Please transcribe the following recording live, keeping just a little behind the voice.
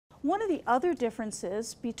One of the other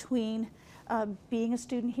differences between being a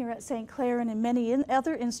student here at St. Clair and in many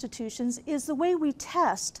other institutions is the way we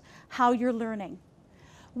test how you're learning.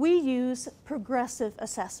 We use progressive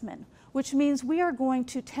assessment, which means we are going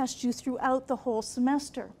to test you throughout the whole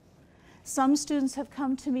semester. Some students have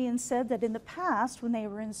come to me and said that in the past, when they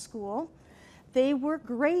were in school, they were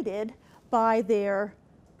graded by their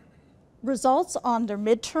results on their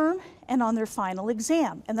midterm and on their final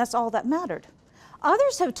exam, and that's all that mattered.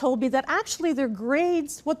 Others have told me that actually their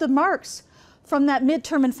grades, what the marks from that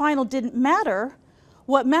midterm and final didn't matter.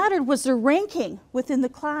 What mattered was their ranking within the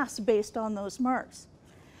class based on those marks.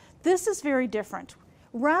 This is very different.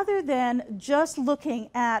 Rather than just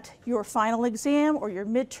looking at your final exam or your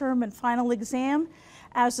midterm and final exam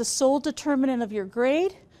as the sole determinant of your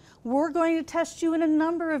grade, we're going to test you in a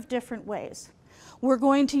number of different ways. We're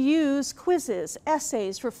going to use quizzes,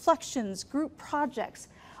 essays, reflections, group projects,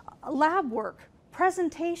 lab work,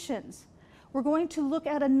 presentations. We're going to look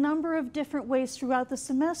at a number of different ways throughout the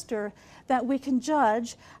semester that we can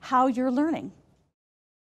judge how you're learning.